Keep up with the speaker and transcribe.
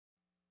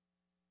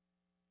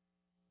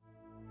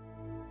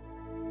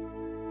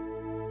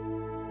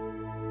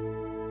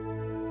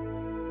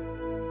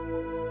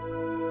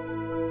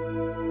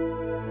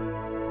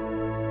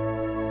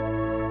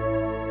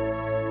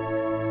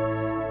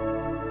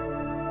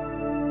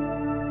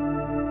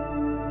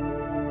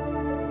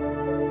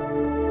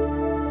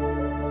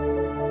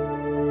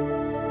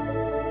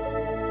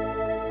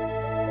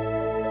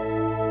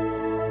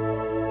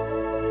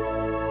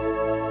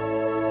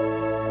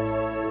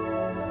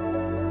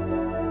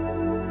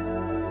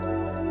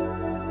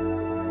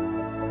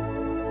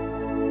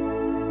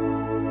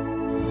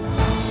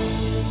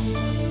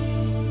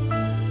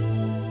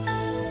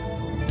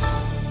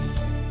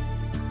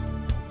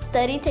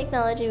Study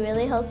technology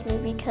really helps me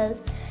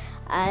because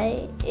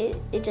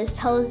it just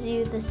tells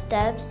you the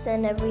steps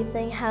and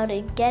everything, how to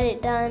get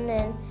it done,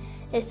 and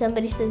if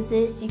somebody says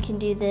this, you can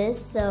do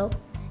this, so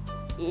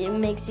it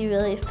makes you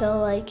really feel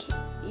like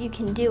you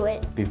can do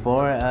it.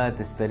 Before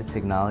the study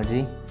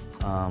technology,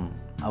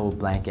 I would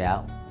blank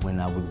out when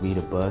I would read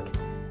a book,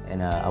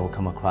 and I would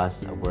come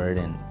across a word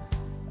and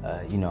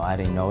you know, I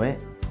didn't know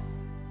it.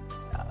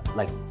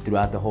 Like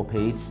throughout the whole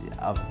page,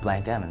 I would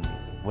blank out and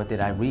what did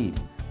I read?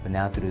 But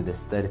now through the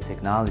study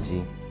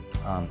technology,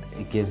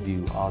 it gives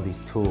you all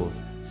these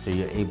tools so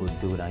you're able to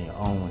do it on your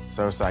own.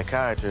 So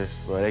psychiatrists,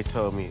 well, they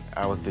told me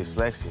I was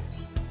dyslexic.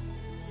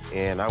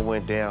 And I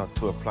went down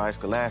to Applied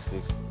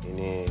Scholastics, and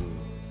in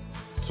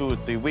 2 or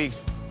 3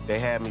 weeks, they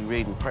had me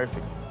reading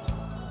perfectly.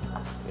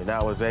 And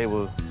I was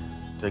able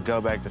to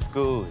go back to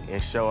school and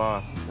show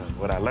off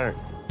what I learned.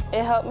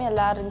 It helped me a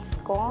lot in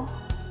school.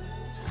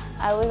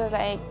 I was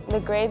like, the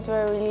grades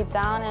were really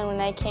down, and when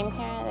I came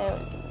here, they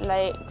were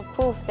like,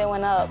 poof, they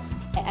went up.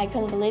 I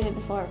couldn't believe it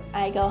before.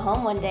 I go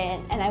home one day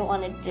and I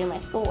wanted to do my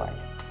schoolwork.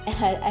 And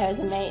I was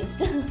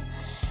amazed.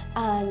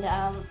 And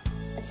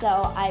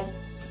so I've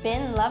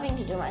been loving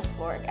to do my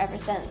schoolwork ever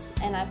since,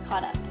 and I've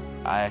caught up.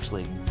 I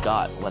actually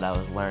got what I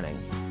was learning.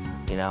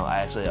 You know, I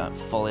actually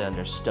fully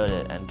understood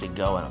it and could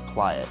go and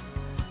apply it,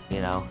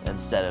 you know,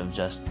 instead of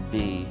just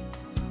be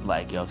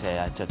like,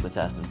 okay, I took the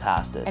test and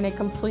passed it. And it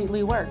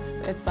completely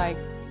works. It's like,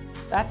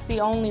 that's the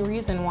only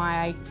reason why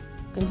I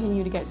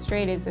continue to get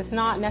straight is it's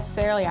not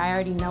necessarily I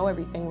already know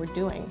everything we're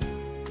doing.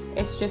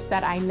 It's just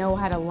that I know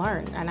how to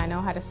learn and I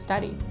know how to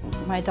study.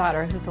 My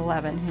daughter, who's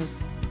 11,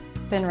 who's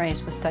been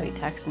raised with study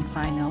tech since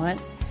I know it,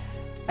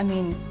 I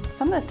mean,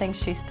 some of the things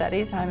she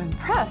studies, I'm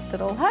impressed at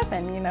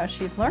 11. You know,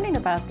 she's learning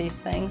about these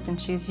things and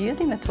she's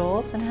using the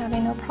tools and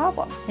having no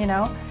problem, you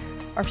know?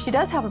 Or if she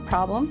does have a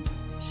problem,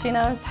 she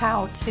knows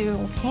how to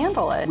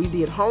handle it. We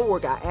did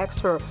homework. I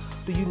asked her,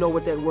 do you know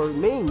what that word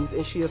means?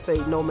 And she'll say,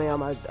 no,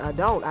 ma'am, I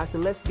don't. I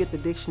said, let's get the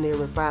dictionary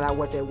and find out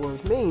what that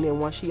word means. And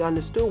once she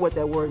understood what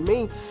that word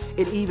means,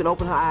 it even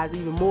opened her eyes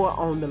even more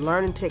on the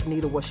learning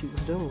technique of what she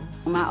was doing.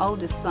 My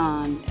oldest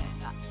son,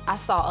 I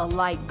saw a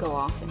light go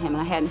off in him,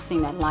 and I hadn't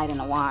seen that light in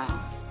a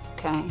while,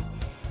 okay?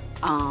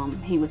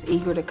 He was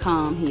eager to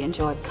come. He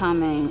enjoyed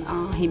coming.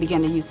 He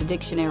began to use the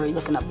dictionary,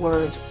 looking up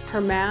words.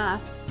 Her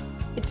math,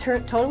 it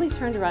totally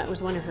turned around. It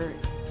was one of her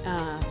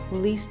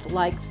least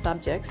liked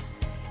subjects.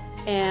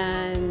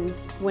 And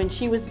when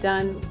she was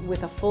done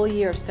with a full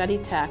year of study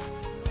tech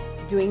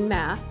doing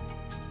math,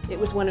 it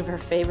was one of her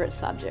favorite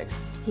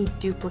subjects. He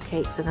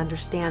duplicates and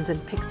understands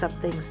and picks up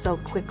things so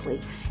quickly,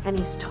 and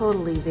he's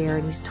totally there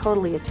and he's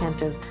totally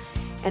attentive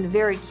and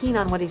very keen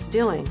on what he's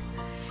doing.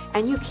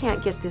 And you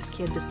can't get this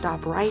kid to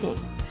stop writing.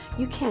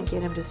 You can't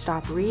get him to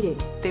stop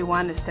reading. They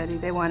want to study,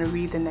 they want to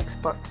read the next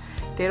book.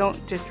 They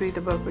don't just read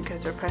the book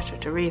because they're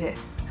pressured to read it.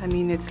 I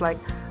mean, it's like,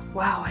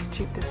 wow, I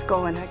achieved this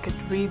goal and I could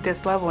read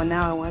this level and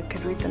now I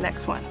could read the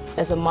next one.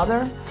 As a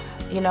mother,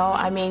 you know,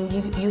 I mean,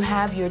 you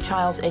have your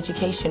child's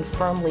education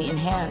firmly in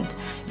hand.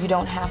 You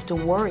don't have to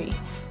worry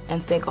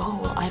and think, oh,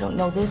 well, I don't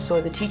know this,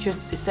 or the teacher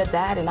said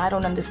that and I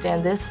don't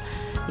understand this.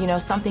 You know,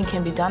 something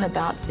can be done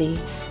about the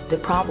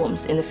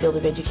problems in the field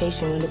of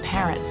education when the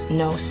parents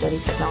know study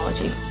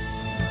technology.